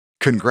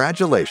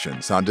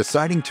Congratulations on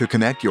deciding to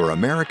connect your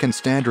American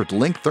Standard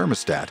Link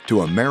thermostat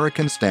to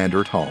American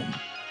Standard Home.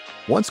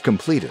 Once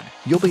completed,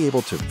 you'll be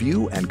able to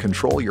view and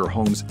control your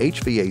home's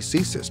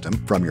HVAC system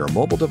from your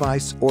mobile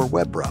device or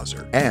web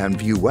browser and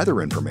view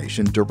weather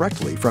information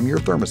directly from your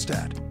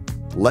thermostat.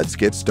 Let's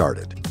get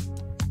started.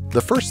 The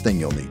first thing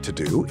you'll need to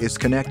do is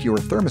connect your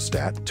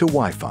thermostat to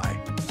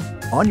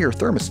Wi-Fi. On your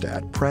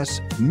thermostat,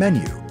 press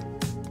Menu.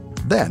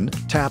 Then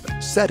tap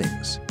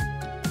Settings.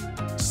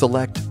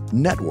 Select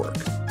Network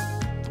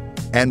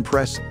and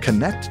press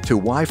Connect to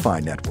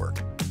Wi-Fi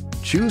Network.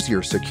 Choose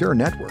your secure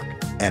network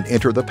and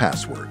enter the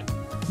password.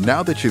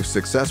 Now that you've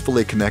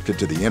successfully connected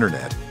to the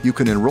internet, you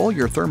can enroll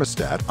your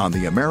thermostat on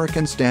the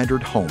American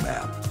Standard Home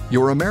app.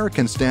 Your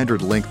American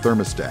Standard Link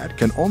thermostat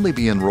can only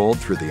be enrolled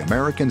through the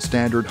American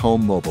Standard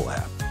Home mobile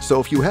app.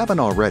 So if you haven't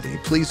already,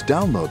 please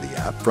download the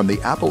app from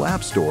the Apple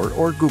App Store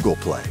or Google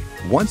Play.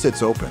 Once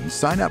it's open,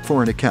 sign up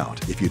for an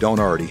account if you don't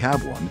already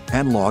have one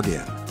and log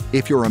in.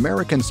 If your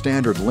American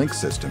Standard Link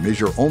system is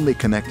your only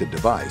connected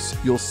device,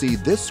 you'll see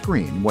this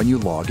screen when you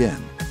log in.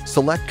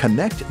 Select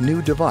Connect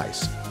New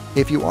Device.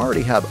 If you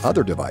already have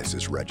other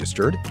devices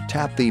registered,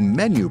 tap the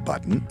Menu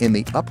button in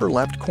the upper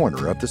left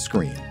corner of the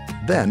screen.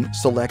 Then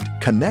select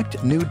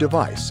Connect New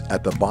Device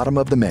at the bottom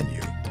of the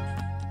menu.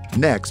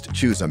 Next,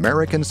 choose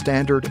American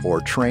Standard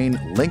or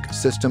Train Link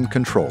System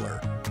Controller.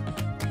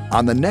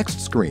 On the next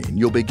screen,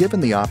 you'll be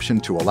given the option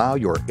to allow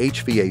your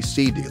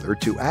HVAC dealer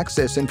to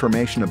access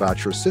information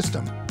about your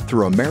system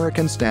through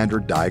American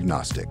Standard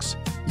Diagnostics.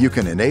 You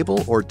can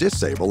enable or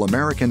disable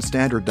American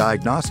Standard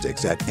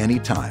Diagnostics at any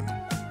time.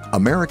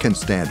 American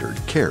Standard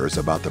cares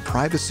about the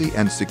privacy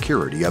and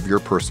security of your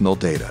personal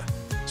data.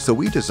 So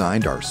we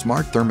designed our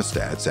smart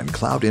thermostats and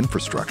cloud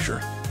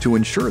infrastructure to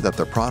ensure that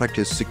the product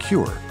is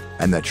secure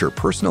and that your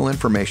personal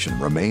information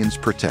remains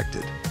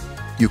protected.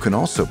 You can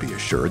also be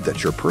assured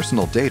that your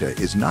personal data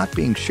is not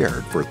being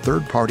shared for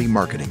third-party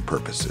marketing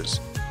purposes.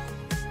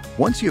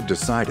 Once you've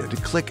decided,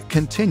 click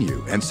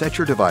Continue and set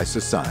your device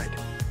aside.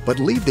 But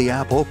leave the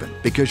app open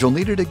because you'll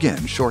need it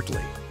again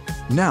shortly.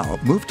 Now,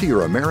 move to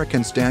your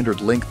American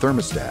Standard Link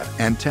thermostat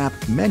and tap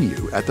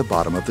Menu at the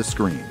bottom of the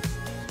screen.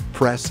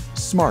 Press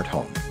Smart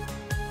Home.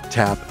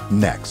 Tap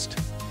Next.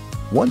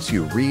 Once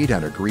you read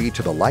and agree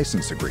to the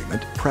license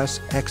agreement, press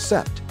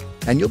Accept,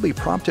 and you'll be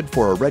prompted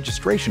for a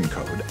registration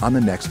code on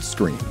the next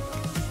screen.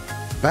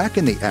 Back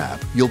in the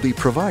app, you'll be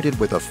provided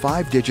with a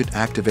 5-digit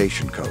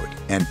activation code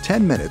and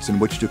 10 minutes in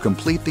which to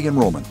complete the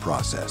enrollment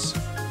process.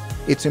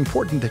 It's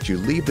important that you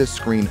leave this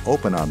screen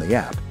open on the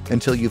app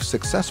until you've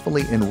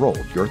successfully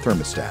enrolled your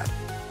thermostat.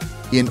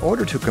 In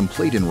order to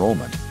complete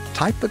enrollment,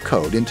 type the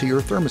code into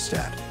your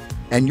thermostat,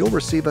 and you'll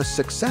receive a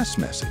success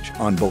message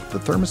on both the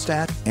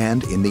thermostat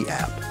and in the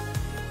app.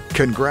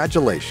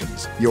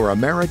 Congratulations! Your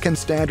American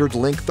Standard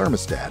Link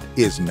thermostat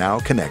is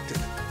now connected.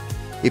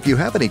 If you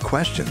have any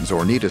questions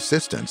or need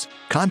assistance,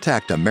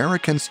 contact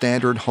American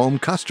Standard Home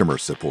Customer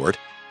Support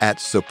at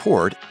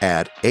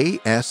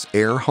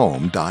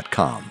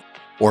support@asairhome.com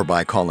or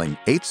by calling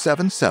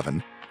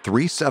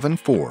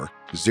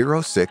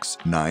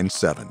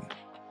 877-374-0697.